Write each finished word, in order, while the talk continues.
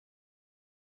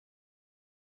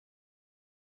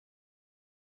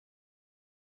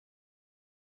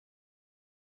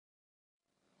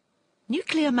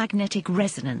Nuclear magnetic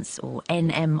resonance, or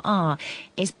NMR,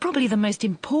 is probably the most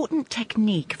important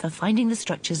technique for finding the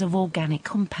structures of organic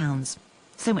compounds.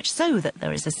 So much so that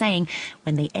there is a saying,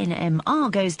 when the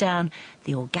NMR goes down,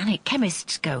 the organic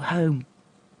chemists go home.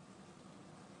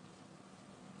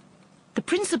 The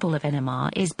principle of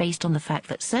NMR is based on the fact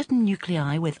that certain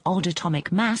nuclei with odd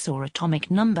atomic mass or atomic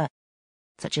number,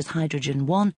 such as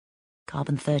hydrogen-1,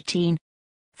 carbon-13,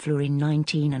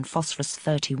 fluorine-19 and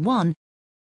phosphorus-31,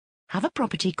 have a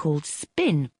property called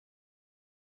spin.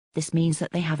 This means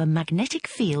that they have a magnetic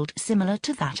field similar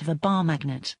to that of a bar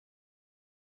magnet.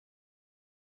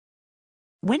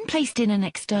 When placed in an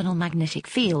external magnetic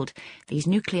field, these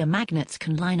nuclear magnets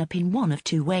can line up in one of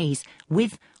two ways,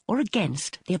 with or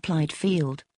against the applied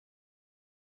field.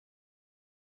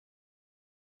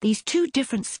 These two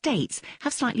different states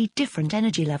have slightly different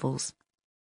energy levels.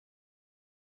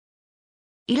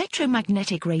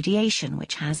 Electromagnetic radiation,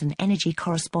 which has an energy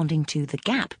corresponding to the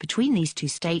gap between these two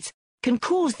states, can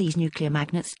cause these nuclear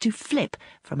magnets to flip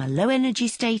from a low-energy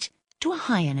state to a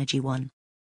high-energy one.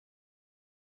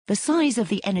 The size of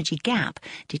the energy gap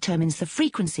determines the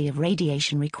frequency of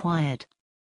radiation required.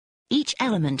 Each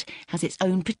element has its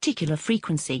own particular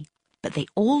frequency, but they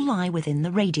all lie within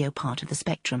the radio part of the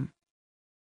spectrum.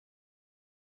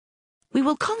 We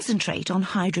will concentrate on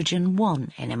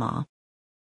hydrogen-1 NMR.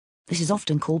 This is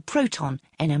often called proton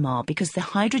NMR because the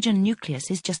hydrogen nucleus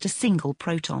is just a single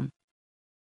proton.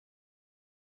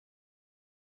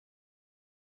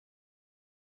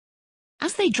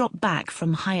 As they drop back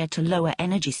from higher to lower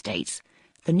energy states,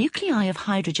 the nuclei of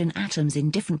hydrogen atoms in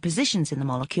different positions in the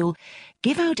molecule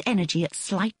give out energy at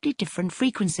slightly different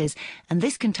frequencies, and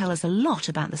this can tell us a lot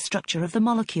about the structure of the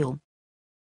molecule.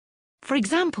 For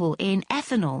example, in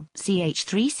ethanol,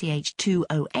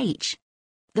 CH3CH2OH,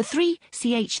 the three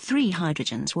CH3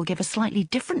 hydrogens will give a slightly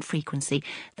different frequency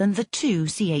than the two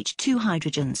CH2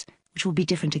 hydrogens, which will be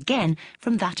different again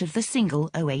from that of the single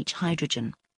OH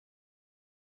hydrogen.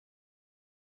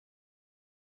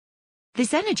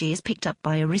 This energy is picked up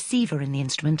by a receiver in the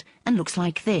instrument and looks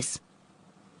like this.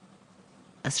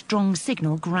 A strong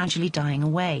signal gradually dying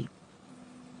away.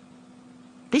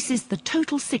 This is the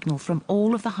total signal from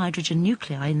all of the hydrogen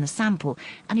nuclei in the sample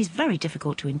and is very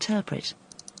difficult to interpret.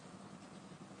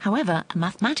 However, a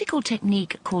mathematical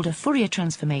technique called a Fourier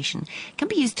Transformation can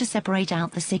be used to separate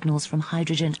out the signals from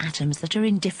hydrogen atoms that are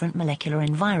in different molecular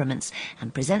environments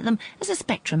and present them as a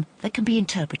spectrum that can be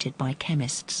interpreted by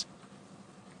chemists.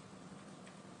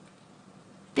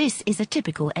 This is a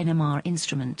typical NMR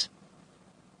instrument.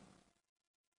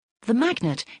 The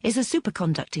magnet is a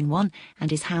superconducting one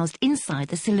and is housed inside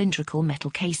the cylindrical metal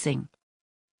casing.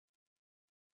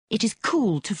 It is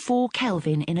cooled to 4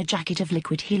 Kelvin in a jacket of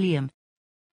liquid helium,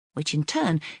 which in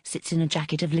turn sits in a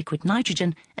jacket of liquid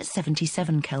nitrogen at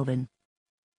 77 Kelvin.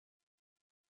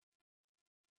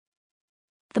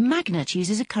 The magnet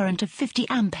uses a current of 50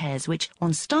 amperes, which,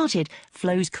 once started,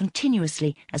 flows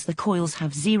continuously as the coils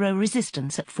have zero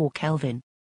resistance at 4 Kelvin.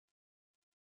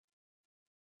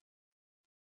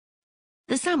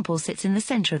 The sample sits in the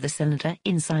centre of the cylinder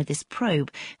inside this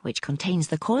probe, which contains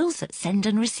the coils that send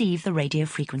and receive the radio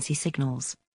frequency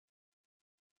signals.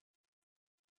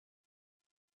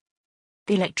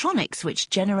 The electronics which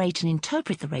generate and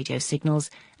interpret the radio signals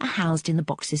are housed in the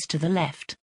boxes to the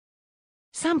left.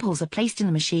 Samples are placed in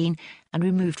the machine and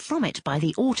removed from it by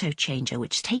the auto changer,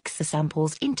 which takes the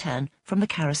samples in turn from the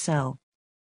carousel.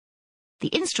 The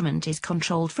instrument is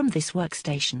controlled from this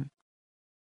workstation.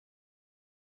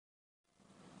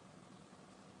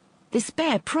 This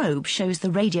bare probe shows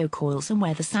the radio coils and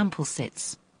where the sample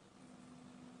sits.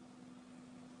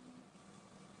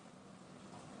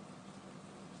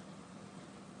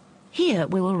 Here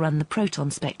we will run the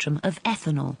proton spectrum of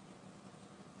ethanol.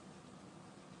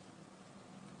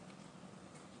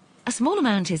 A small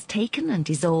amount is taken and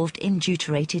dissolved in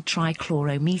deuterated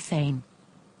trichloromethane.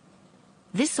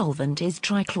 This solvent is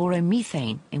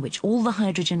trichloromethane, in which all the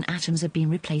hydrogen atoms have been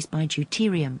replaced by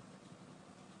deuterium.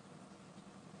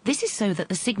 This is so that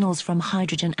the signals from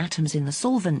hydrogen atoms in the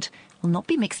solvent will not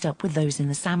be mixed up with those in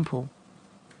the sample.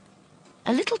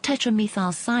 A little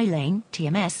tetramethylsilane,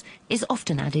 TMS, is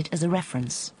often added as a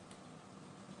reference.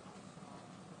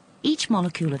 Each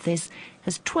molecule of this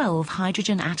has 12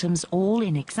 hydrogen atoms all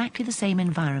in exactly the same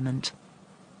environment.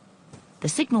 The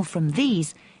signal from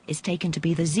these is taken to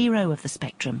be the zero of the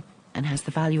spectrum and has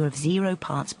the value of 0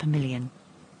 parts per million.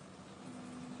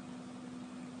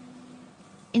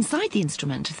 Inside the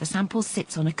instrument, the sample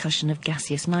sits on a cushion of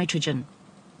gaseous nitrogen.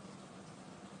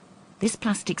 This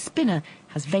plastic spinner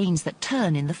has vanes that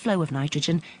turn in the flow of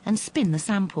nitrogen and spin the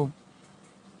sample.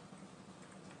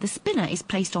 The spinner is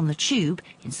placed on the tube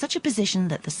in such a position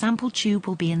that the sample tube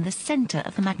will be in the centre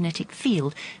of the magnetic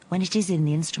field when it is in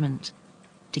the instrument.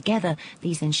 Together,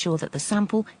 these ensure that the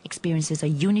sample experiences a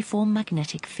uniform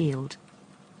magnetic field.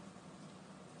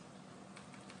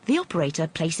 The operator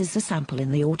places the sample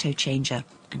in the auto-changer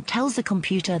and tells the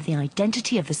computer the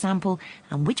identity of the sample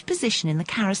and which position in the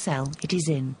carousel it is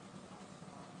in.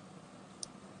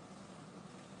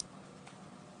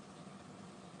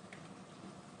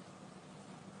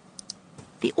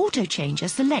 The auto-changer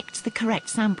selects the correct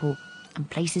sample and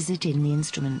places it in the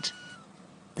instrument.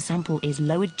 The sample is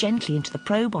lowered gently into the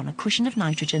probe on a cushion of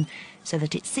nitrogen so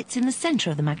that it sits in the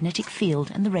centre of the magnetic field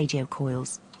and the radio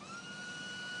coils.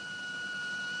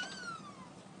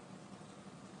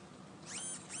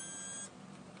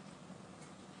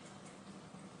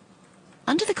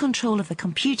 Under the control of the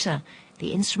computer,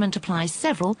 the instrument applies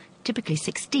several, typically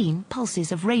 16,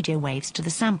 pulses of radio waves to the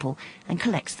sample and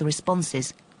collects the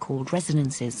responses, called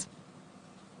resonances.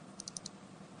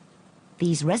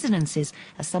 These resonances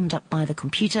are summed up by the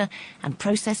computer and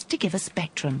processed to give a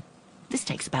spectrum. This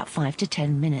takes about 5 to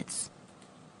 10 minutes.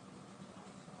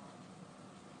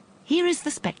 Here is the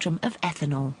spectrum of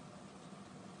ethanol.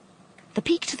 The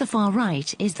peak to the far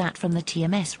right is that from the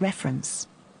TMS reference.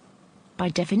 By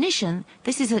definition,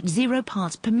 this is at 0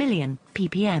 parts per million,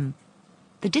 ppm.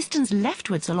 The distance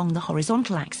leftwards along the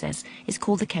horizontal axis is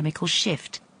called the chemical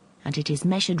shift, and it is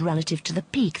measured relative to the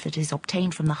peak that is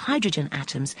obtained from the hydrogen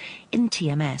atoms in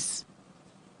TMS.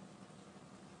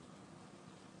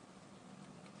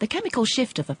 The chemical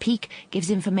shift of a peak gives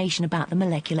information about the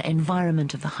molecular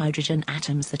environment of the hydrogen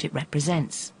atoms that it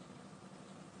represents.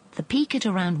 The peak at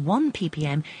around 1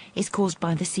 ppm is caused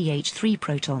by the CH3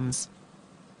 protons.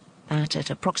 That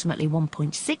at approximately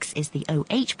 1.6 is the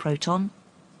OH proton,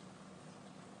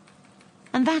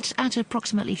 and that at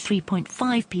approximately 3.5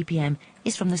 ppm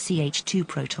is from the CH2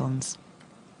 protons.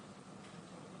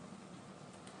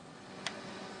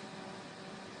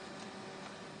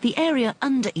 The area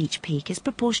under each peak is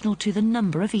proportional to the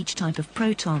number of each type of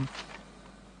proton.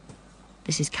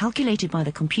 This is calculated by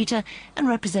the computer and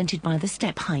represented by the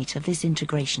step height of this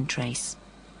integration trace.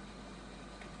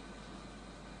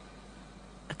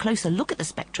 A closer look at the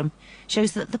spectrum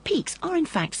shows that the peaks are in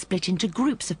fact split into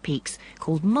groups of peaks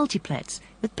called multiplets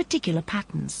with particular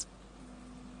patterns.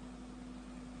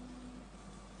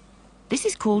 This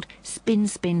is called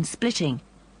spin-spin splitting.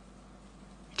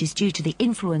 It is due to the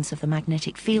influence of the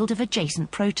magnetic field of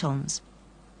adjacent protons.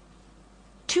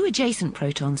 Two adjacent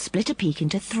protons split a peak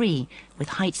into 3 with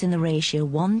heights in the ratio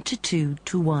 1 to 2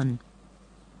 to 1.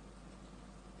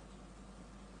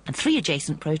 And 3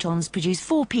 adjacent protons produce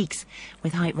 4 peaks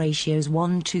with height ratios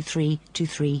 1 to 3 to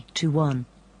 3 to 1.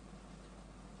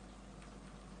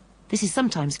 This is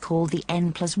sometimes called the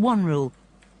n+1 rule.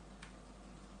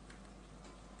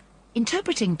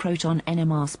 Interpreting proton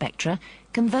NMR spectra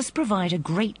can thus provide a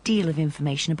great deal of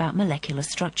information about molecular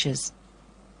structures.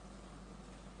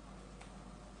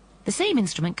 The same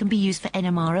instrument can be used for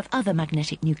NMR of other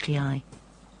magnetic nuclei.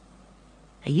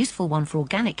 A useful one for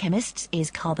organic chemists is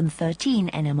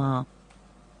carbon-13 NMR.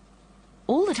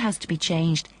 All that has to be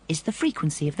changed is the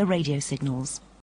frequency of the radio signals.